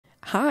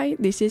Hi,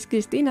 this is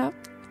Cristina.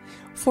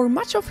 For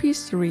much of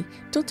history,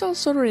 total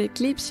solar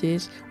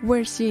eclipses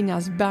were seen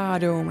as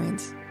bad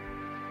omens.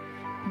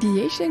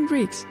 The ancient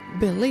Greeks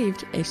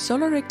believed a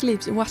solar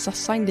eclipse was a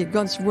sign the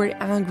gods were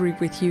angry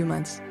with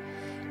humans.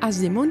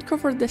 As the moon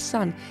covered the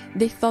sun,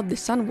 they thought the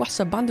sun was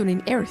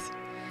abandoning Earth,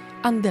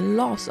 and the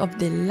loss of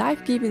the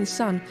life-giving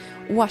sun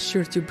was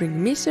sure to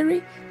bring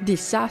misery,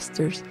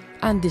 disasters,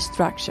 and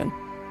destruction.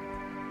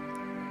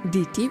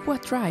 The Tigua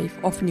tribe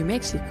of New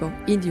Mexico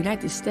in the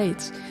United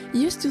States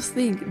used to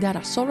think that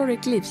a solar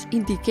eclipse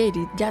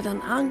indicated that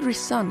an angry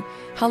sun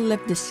had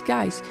left the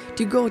skies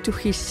to go to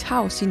his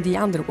house in the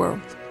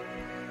underworld.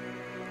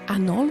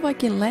 An old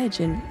Viking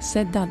legend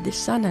said that the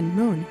sun and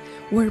moon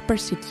were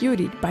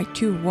persecuted by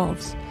two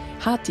wolves,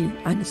 Hati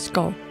and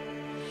Skull.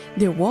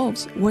 The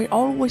wolves were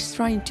always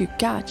trying to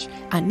catch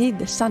and eat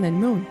the sun and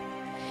moon.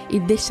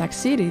 If they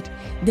succeeded,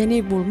 then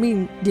it would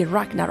mean the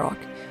Ragnarok,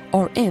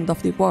 or end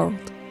of the world.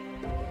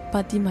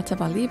 But the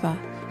Matabaliba,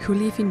 who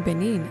live in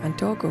Benin and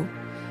Togo,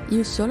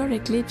 use solar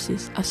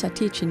eclipses as a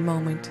teaching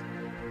moment.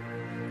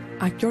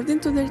 According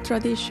to their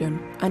tradition,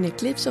 an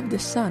eclipse of the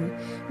sun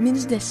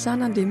means the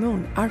sun and the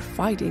moon are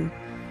fighting,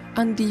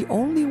 and the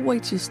only way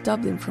to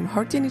stop them from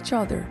hurting each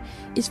other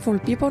is for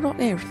people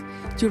on Earth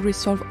to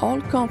resolve all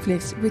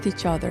conflicts with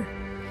each other.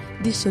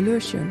 The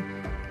solution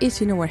is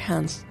in our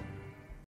hands.